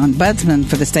is an ombudsman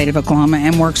for the state of Oklahoma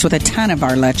and works with a ton of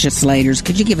our legislators.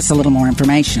 Could you give us a little more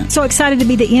information? So excited to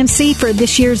be the MC for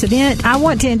this year's event. I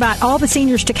want to invite all the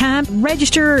seniors to come.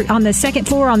 Register on the second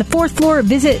floor. On the fourth floor,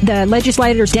 visit the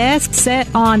legislator's desk set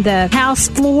on the House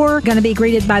floor. Going to be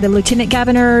greeted by the Lieutenant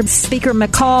Governor, Speaker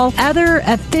McCall, other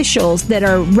officials that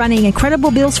are running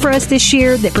incredible bills for us this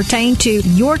year that pertain to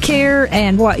your care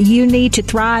and what you need to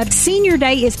thrive. Senior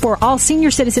Day is for all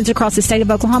senior citizens across the state of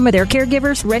Oklahoma, their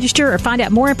caregivers. Register or find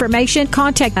out more information.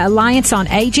 Contact Alliance on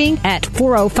Aging at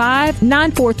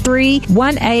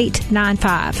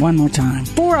 405-943-1895. One more time.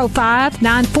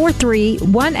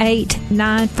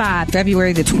 405-943-1895.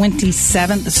 February the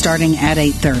 27th, starting at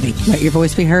 8:30. Let your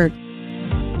voice be heard.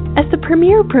 As the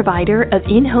premier provider of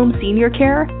in-home senior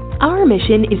care, our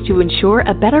mission is to ensure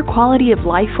a better quality of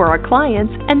life for our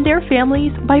clients and their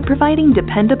families by providing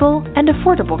dependable and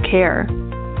affordable care.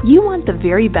 You want the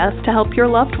very best to help your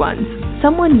loved ones,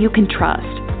 someone you can trust.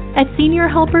 At Senior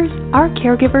Helpers, our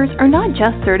caregivers are not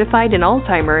just certified in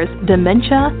Alzheimer's,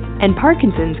 dementia, and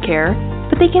Parkinson's care,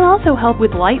 but they can also help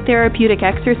with light therapeutic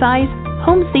exercise,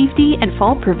 home safety and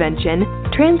fall prevention,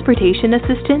 transportation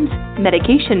assistance,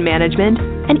 medication management,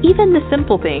 and even the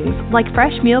simple things like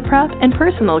fresh meal prep and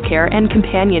personal care and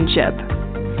companionship.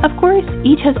 Of course,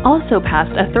 each has also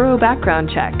passed a thorough background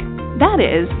check. That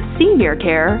is, senior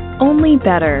care, only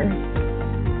better.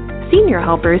 Senior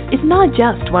Helpers is not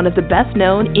just one of the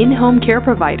best-known in-home care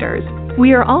providers.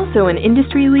 We are also an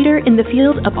industry leader in the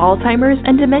field of Alzheimer's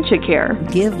and dementia care.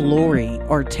 Give Lori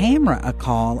or Tamra a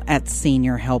call at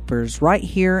Senior Helpers right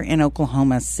here in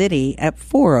Oklahoma City at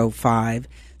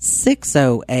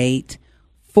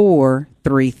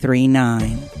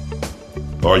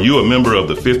 405-608-4339. Are you a member of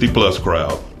the 50-plus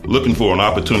crowd looking for an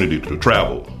opportunity to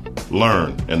travel,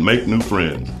 learn, and make new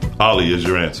friends? OLLI is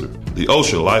your answer. The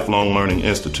OSHA Lifelong Learning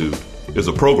Institute is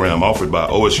a program offered by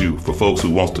OSU for folks who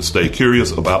want to stay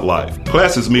curious about life.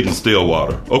 Classes meet in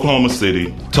Stillwater, Oklahoma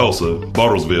City, Tulsa,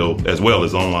 Bartlesville, as well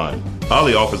as online.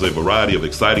 OLLI offers a variety of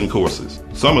exciting courses.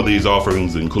 Some of these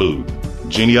offerings include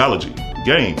genealogy,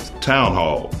 games, town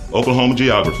hall, Oklahoma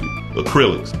geography,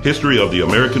 acrylics, history of the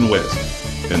American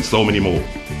West, and so many more.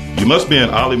 You must be an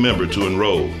OLLI member to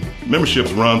enroll.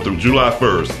 Memberships run through July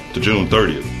 1st to June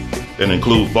 30th and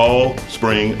include fall,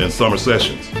 spring, and summer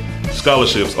sessions.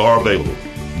 Scholarships are available.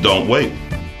 Don't wait.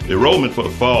 Enrollment for the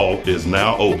fall is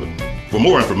now open. For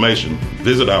more information,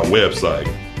 visit our website,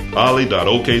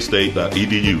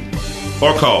 olli.okstate.edu,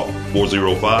 or call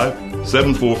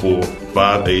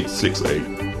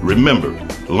 405-744-5868. Remember,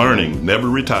 learning never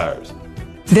retires.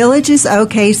 Villages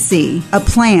OKC, a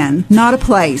plan, not a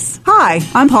place. Hi,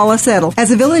 I'm Paula Settle.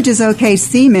 As a Villages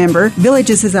OKC member,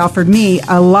 Villages has offered me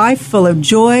a life full of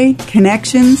joy,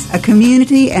 connections, a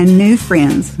community, and new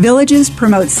friends. Villages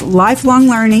promotes lifelong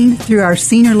learning through our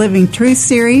Senior Living Truth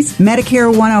Series,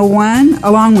 Medicare 101,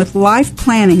 along with life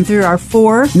planning through our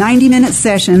 4 90-minute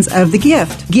sessions of The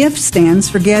Gift. GIFT stands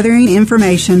for Gathering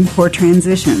Information for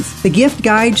Transitions. The Gift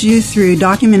guides you through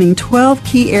documenting 12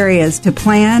 key areas to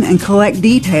plan and collect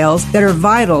details details that are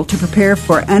vital to prepare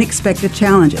for unexpected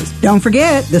challenges. Don't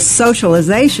forget the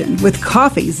socialization with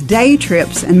coffees, day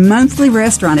trips, and monthly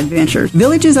restaurant adventures.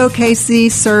 Villages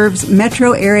OKC serves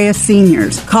metro area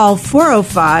seniors. Call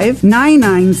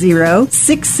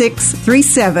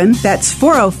 405-990-6637. That's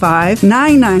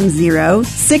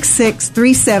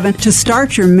 405-990-6637 to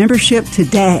start your membership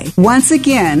today. Once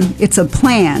again, it's a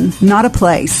plan, not a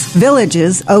place.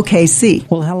 Villages OKC.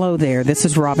 Well, hello there. This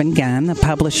is Robin Gunn, the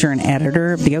publisher and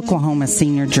editor of the Oklahoma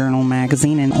Senior Journal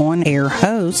magazine and on-air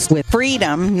host with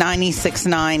Freedom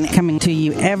 96.9, coming to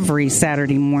you every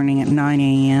Saturday morning at 9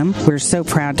 a.m. We're so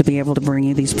proud to be able to bring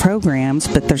you these programs,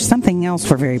 but there's something else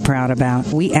we're very proud about.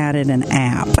 We added an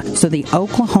app. So the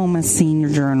Oklahoma Senior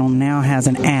Journal now has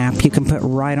an app you can put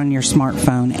right on your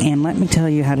smartphone, and let me tell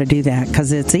you how to do that,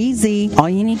 because it's easy. All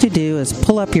you need to do is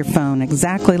pull up your phone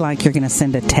exactly like you're going to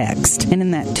send a text. And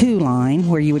in that to line,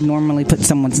 where you would normally put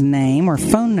someone's name or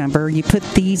phone number, you put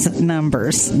these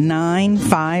numbers,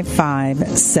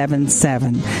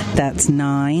 95577. That's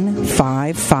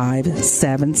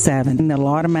 95577. And they'll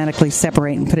automatically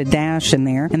separate and put a dash in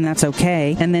there, and that's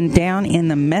okay. And then down in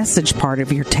the message part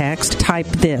of your text, type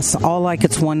this, all like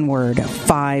it's one word,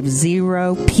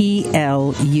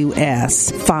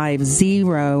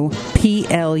 50PLUS.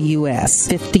 50PLUS,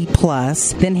 50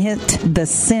 plus. Then hit the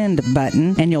send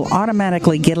button, and you'll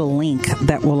automatically get a link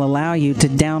that will allow you to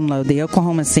download the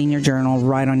Oklahoma Senior Journal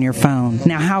right on your phone.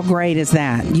 Now, how great is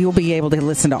that? You'll be able to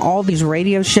listen to all these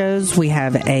radio shows. We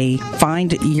have a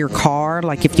find your car,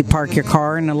 like if you park your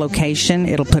car in a location,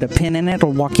 it'll put a pin in it,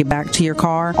 it'll walk you back to your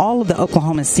car. All of the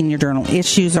Oklahoma Senior Journal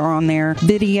issues are on there,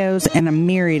 videos, and a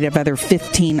myriad of other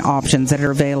 15 options that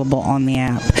are available on the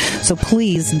app. So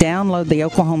please download the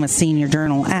Oklahoma Senior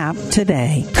Journal app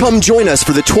today. Come join us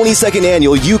for the 22nd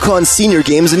annual Yukon Senior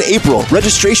Games in April.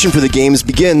 Registration for the games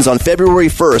begins on February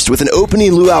 1st with an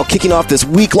opening luau kicking off this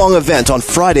week-long event on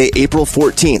Friday, April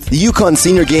 14th. The Yukon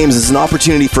Senior Games is an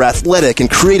opportunity for athletic and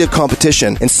creative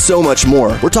competition and so much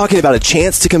more. We're talking about a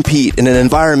chance to compete in an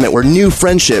environment where new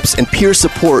friendships and peer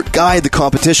support guide the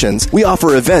competitions. We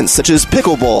offer events such as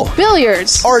pickleball,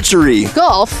 billiards, archery,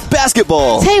 golf,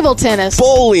 basketball, table tennis,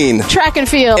 bowling, track and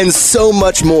field, and so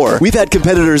much more. We've had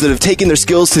competitors that have taken their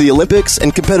skills to the Olympics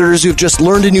and competitors who've just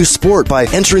learned a new sport by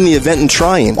entering the event and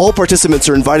trying. All participants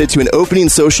are invited to an opening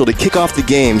social to kick off the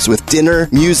games with dinner,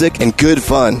 music, and good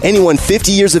fun. Anyone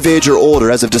 50 years of age or older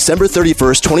as of December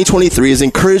 31st, 2023 is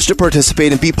encouraged to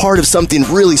participate and be part of something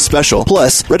really special.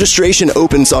 Plus, registration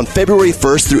opens on February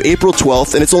 1st through April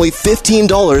 12th, and it's only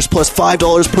 $15 plus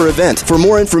 $5 per event. For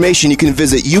more information, you can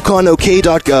visit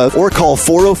yukonok.gov or call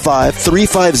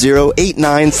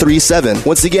 405-350-8937.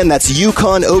 Once again, that's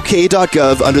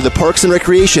yukonok.gov under the Parks and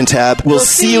Recreation tab. We'll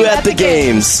see you at the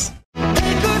games.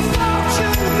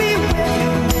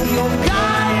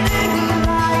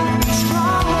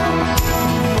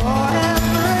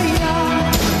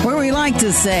 To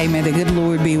say, may the good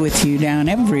Lord be with you down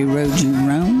every road you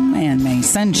roam, and may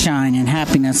sunshine and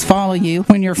happiness follow you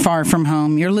when you're far from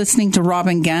home. You're listening to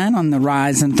Robin Gunn on the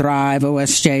Rise and Thrive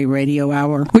OSJ Radio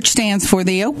Hour, which stands for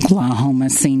the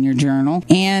Oklahoma Senior Journal.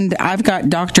 And I've got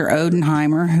Dr.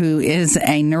 Odenheimer, who is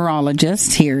a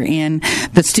neurologist here in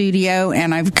the studio,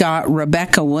 and I've got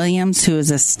Rebekah Williams, who is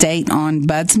a state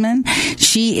ombudsman.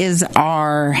 She is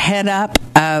our head up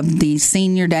of the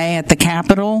Senior Day at the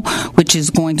Capitol, which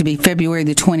is going to be February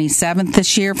the 27th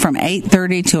this year from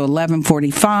 8:30 to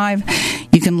 11:45.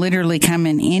 You can literally come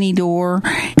in any door,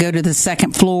 go to the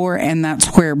second floor, and that's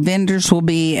where vendors will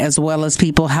be, as well as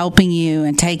people helping you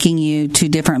and taking you to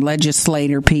different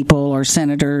legislator people or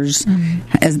senators.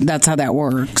 That's how that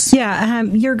works. Yeah,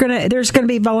 there's gonna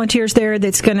be volunteers there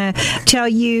that's gonna tell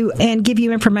you and give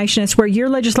you information as where your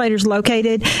legislator's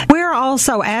located. We're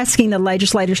also asking the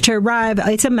legislators to arrive.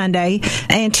 It's a Monday,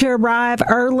 and to arrive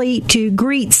early to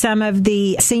greet some of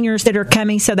the seniors that are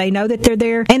coming so they know that they're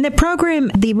there. And the program,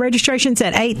 the registration's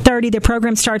at 8:30. The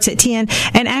program starts at 10.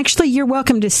 And actually, you're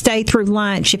welcome to stay through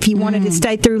lunch. If you wanted to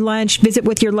stay through lunch, visit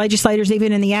with your legislators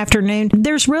even in the afternoon.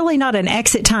 There's really not an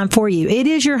exit time for you. It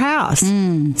is your house.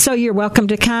 So you're welcome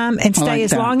to come and stay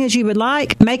as long as you would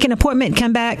like. Make an appointment and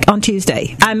come back on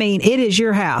Tuesday. I mean, it is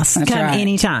your house. That's come right.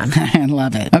 anytime. I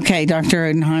love it. Okay,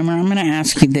 Dr. Odenheimer, I'm going to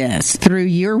ask you this. Through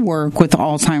your work with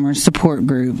Alzheimer's support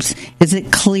groups, is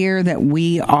it clear that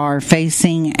we are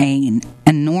facing an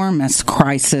enormous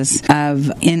crisis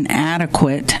of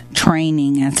inadequate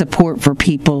training and support for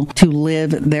people to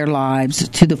live their lives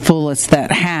to the fullest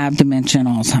that have dementia and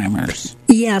Alzheimer's?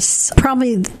 Yes,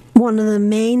 probably One of the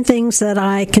main things that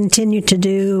I continue to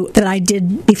do, that I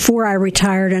did before I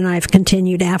retired and I've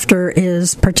continued after,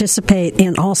 is participate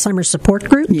in Alzheimer's support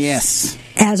groups. Yes.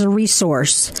 As a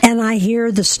resource. And I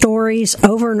hear the stories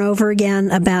over and over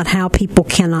again about how people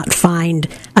cannot find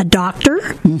a doctor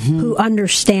who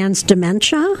understands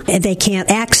dementia. They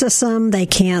can't access them. They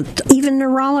can't, even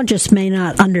neurologists may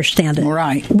not understand it.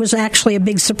 Right. It was actually a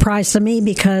big surprise to me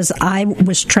because I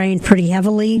was trained pretty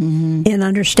heavily in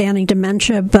understanding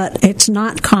dementia, but it's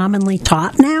not commonly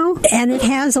taught now. And it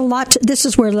has a lot to, this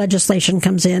is where legislation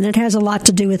comes in. It has a lot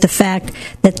to do with the fact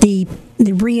that the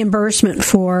reimbursement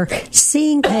for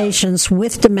seeing patients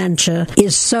with dementia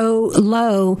is so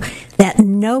low that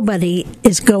nobody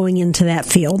is going into that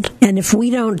field. And if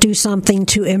we don't do something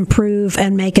to improve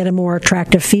and make it a more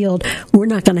attractive field, we're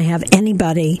not going to have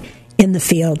anybody in the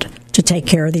field to take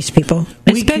care of these people.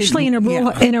 Especially in a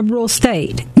rural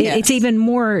state. Yes. It's even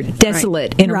more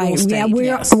desolate in a rural state. Yeah,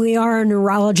 we are a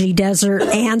neurology desert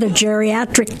and a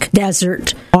geriatric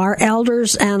desert. Our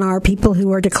elders and our people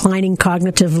who are declining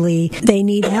cognitively, they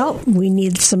need help. We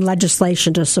need some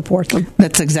legislation to support them.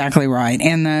 That's exactly right.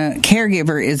 And the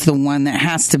caregiver is the one that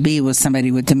has to be with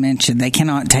somebody with dementia. They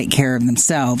cannot take care of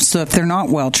themselves. So if they're not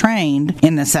well trained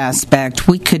in this aspect,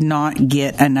 we could not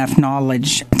get enough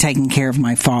knowledge taking care of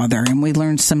my father. And we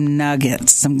learned some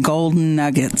nuggets, some golden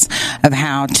nuggets of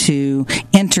how to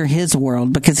enter his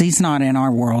world, because he's not in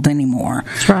our world anymore.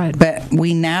 That's right. But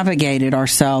we navigated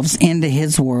ourselves into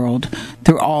his world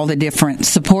through all the different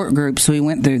support groups we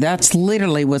went through. That's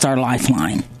literally was our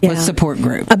lifeline, was support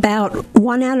group. About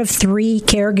 1 out of 3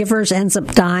 caregivers ends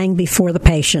up dying before the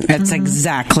patient. That's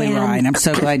exactly right. I'm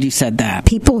so glad you said that.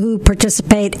 People who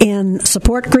participate in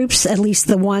support groups, at least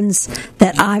the ones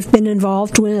that I've been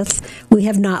involved with, we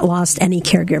have not lost any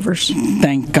caregivers.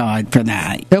 Thank God for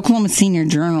that. The Oklahoma Senior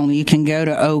Journal, you can go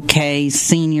to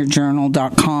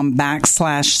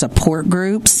okseniorjournal.com/support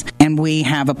groups, and we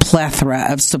have a plethora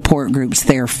of support groups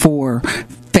there for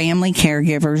family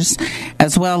caregivers,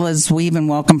 as well as we even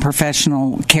welcome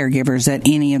professional caregivers at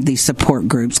any of these support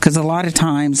groups, because a lot of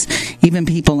times even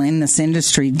people in this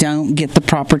industry don't get the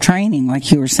proper training,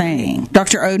 like you were saying.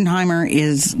 Dr. Odenheimer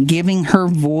is giving her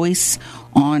voice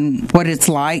on what it's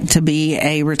like to be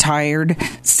a retired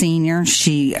senior.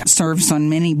 She serves on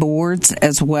many boards,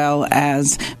 as well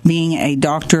as being a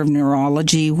doctor of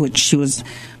neurology, which she was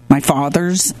my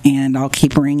father's, and I'll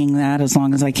keep ringing that as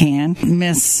long as I can.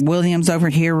 Miss Williams over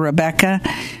here, Rebekah,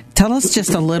 tell us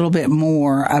just a little bit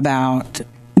more about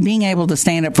being able to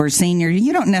stand up for a senior.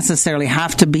 You don't necessarily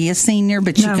have to be a senior,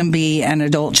 but you can be an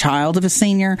adult child of a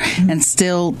senior and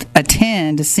still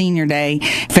attend Senior Day,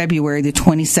 February the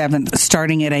 27th,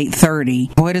 starting at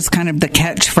 8:30. What is kind of the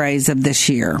catchphrase of this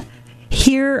year?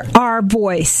 Hear our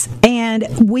voice, and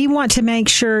we want to make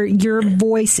sure your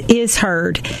voice is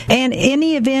heard. And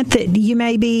any event that you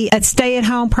may be a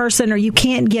stay-at-home person or you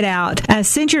can't get out,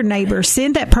 send your neighbor,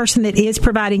 send that person that is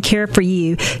providing care for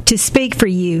you to speak for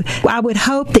you. I would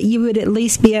hope that you would at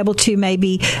least be able to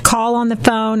maybe call on the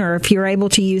phone, or if you're able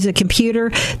to use a computer,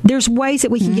 there's ways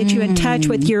that we can get you in touch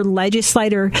with your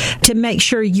legislator to make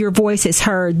sure your voice is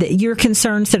heard, that your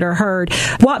concerns that are heard.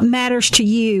 What matters to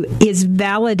you is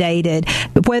validated.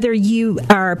 Whether you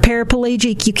are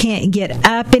paraplegic, you can't get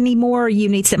up anymore, you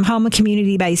need some home and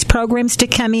community-based programs to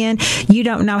come in, you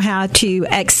don't know how to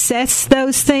access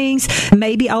those things,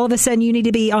 maybe all of a sudden you need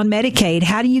to be on Medicaid.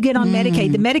 How do you get on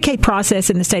Medicaid? The Medicaid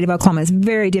process in the state of Oklahoma is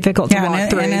very difficult to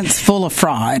walk through. And it's full of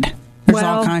fraud. There's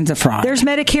all kinds of fraud. There's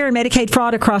Medicare and Medicaid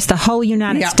fraud across the whole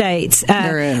United States.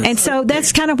 There is. And so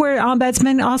that's kind of where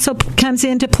Ombudsman also comes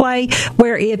into play,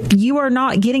 where if you are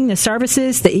not getting the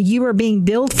services that you are being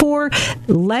billed for,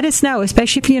 let us know,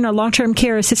 especially if you're in a long-term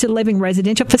care assisted living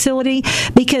residential facility,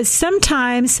 because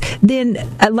sometimes then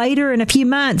later in a few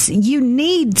months, you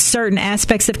need certain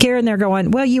aspects of care, and they're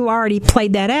going, well, you already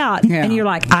played that out. Yeah. And you're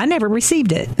like, I never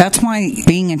received it. That's why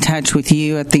being in touch with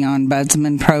you at the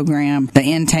Ombudsman program, the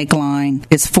intake line,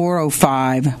 is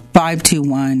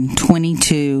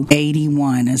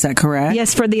 405-521-2281. Is that correct?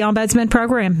 Yes, for the Ombudsman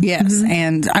program. Yes.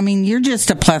 And I mean, you're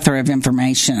just a plethora of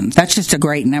information. That's just a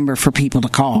great number for people to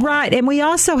call. Right. And we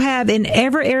also have in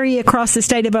every area across the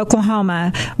state of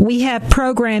Oklahoma, we have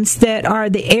programs that are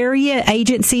the area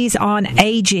agencies on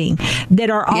aging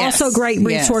that are also great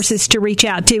resources to reach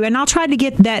out to. And I'll try to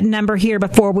get that number here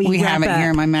before we wrap have it up. Here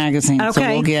in my magazine, so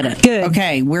we'll get it. Good.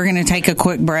 Okay, we're going to take a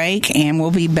quick break, and we'll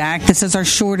be back back. This is our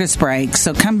shortest break,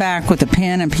 so come back with a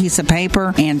pen and piece of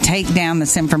paper and take down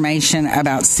this information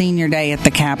about Senior Day at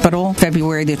the Capitol,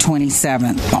 February the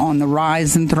 27th. On the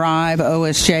Rise and Thrive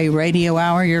OSJ Radio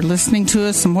Hour, you're listening to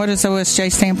us, and what does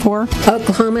OSJ stand for?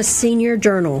 Oklahoma Senior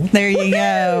Journal. There you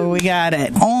go. We got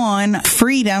it. On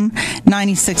Freedom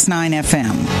 96.9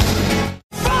 FM.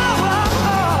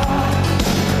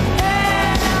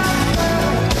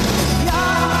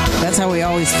 That's how we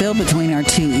always feel between our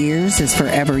two ears, is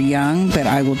forever young. But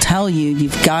I will tell you,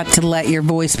 you've got to let your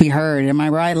voice be heard. Am I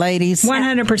right, ladies?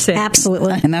 100%.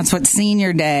 Absolutely. And that's what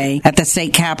Senior Day at the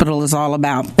state capitol is all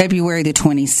about. February the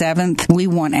 27th, we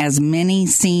want as many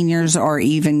seniors or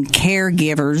even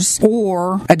caregivers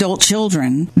or adult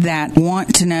children that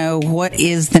want to know what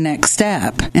is the next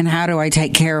step and how do I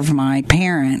take care of my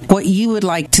parent. What you would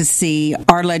like to see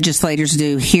our legislators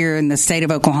do here in the state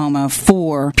of Oklahoma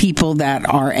for people that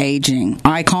are aging.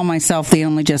 I call myself the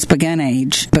only just begun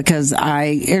age because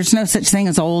there's no such thing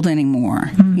as old anymore.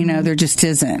 Mm-hmm. You know, there just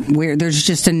isn't. There's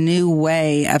just a new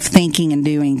way of thinking and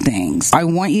doing things. I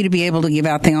want you to be able to give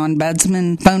out the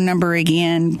Ombudsman phone number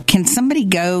again. Can somebody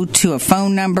go to a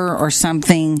phone number or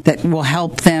something that will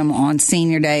help them on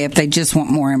Senior Day if they just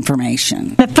want more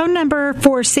information? The phone number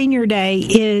for Senior Day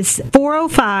is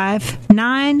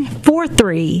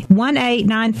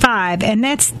 405-943-1895, and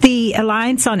that's the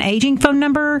Alliance on Aging phone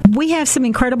number. We have some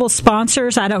incredible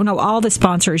sponsors. I don't know all the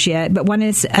sponsors yet, but one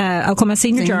is Oklahoma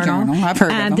Senior Journal. I've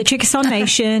heard of them. The Chickasaw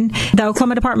Nation, the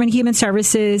Oklahoma Department of Human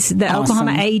Services, the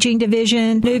Oklahoma Aging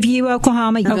Division, New View,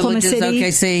 Oklahoma, Oklahoma City.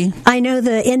 OKC. I know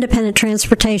the Independent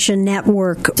Transportation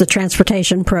Network, the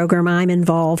transportation program I'm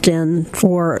involved in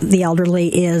for the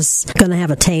elderly, is going to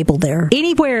have a table there.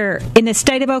 Anywhere in the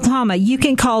state of Oklahoma, you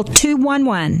can call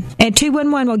 211, and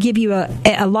 211 will give you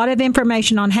a lot of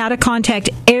information on how to contact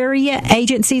area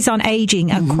agencies on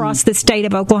aging across the state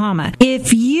of Oklahoma.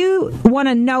 If you want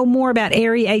to know more about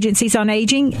area agencies on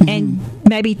aging and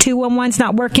maybe 211's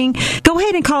not working, go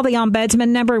ahead and call the Ombudsman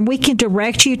number and we can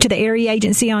direct you to the area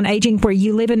agency on aging where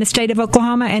you live in the state of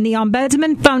Oklahoma. And the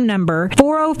Ombudsman phone number,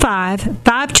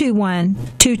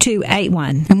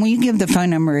 405-521-2281. And will you give the phone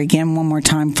number again one more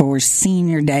time for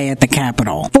Senior Day at the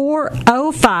Capitol?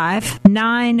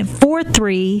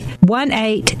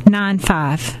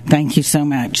 405-943-1895. Thank you so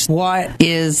much. What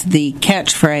is the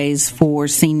catchphrase for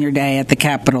Senior Day at the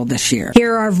Capitol this year?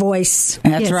 Hear our voice.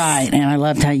 That's right. And I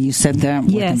loved how you said that.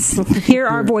 Yes. Hear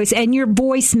our voice. And your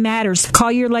voice matters.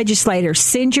 Call your legislator.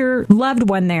 Send your loved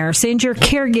one there. Send your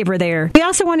caregiver there. We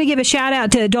also want to give a shout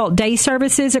out to adult day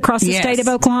services across the state of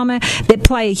Oklahoma that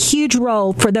play a huge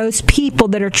role for those people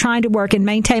that are trying to work and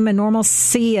maintain a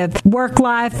normalcy of work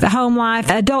life, home life.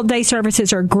 Adult day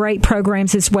services are great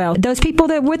programs as well. Those people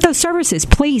that with those services,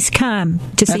 please come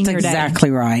to Senior Day. That's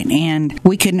exactly right. And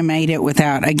we couldn't have made it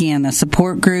without, again, the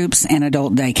support groups and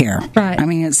adult daycare. Right. I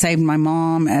mean, it saved my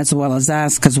mom as well as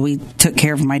us because we took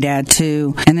care of my dad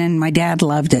too. And then my dad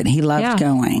loved it. He loved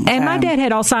going. And my dad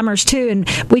had Alzheimer's too, and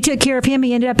we took care of him.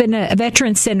 He ended up in a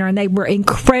veterans center, and they were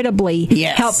incredibly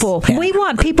helpful. Yeah. We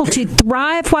want people to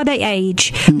thrive while they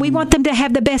age. We want them to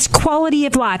have the best quality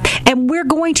of life, and we're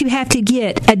going to have to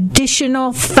get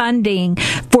additional funding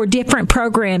for different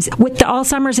programs with the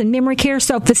Alzheimer's and memory care.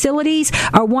 So facilities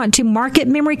are wanting to market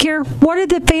memory care. What are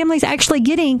the families actually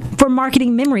getting for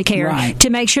marketing memory care to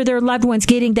make sure their loved ones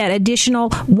getting that additional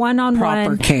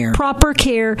one-on-one proper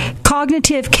care,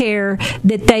 cognitive care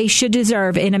that they should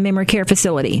deserve in a memory care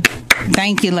facility?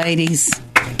 Thank you, ladies.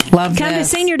 Love Come this.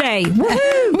 to Senior Day.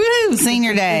 Woohoo! Woo!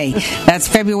 Senior Day. That's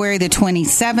February the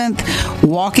 27th.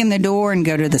 Walk in the door and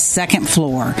go to the second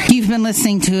floor. You've been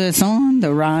listening to us on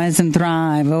the Rise and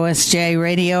Thrive OSJ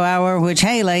Radio Hour, which,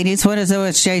 hey, ladies, what does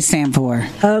OSJ stand for?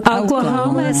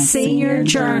 Oklahoma Senior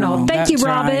Journal. Thank you,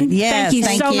 Robin. Right. Yes, thank you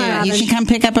so much. You should come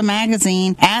pick up a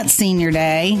magazine at Senior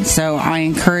Day. So I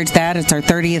encourage that. It's our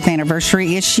 30th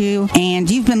anniversary issue.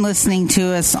 And you've been listening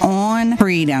to us on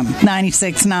Freedom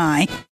 96.9.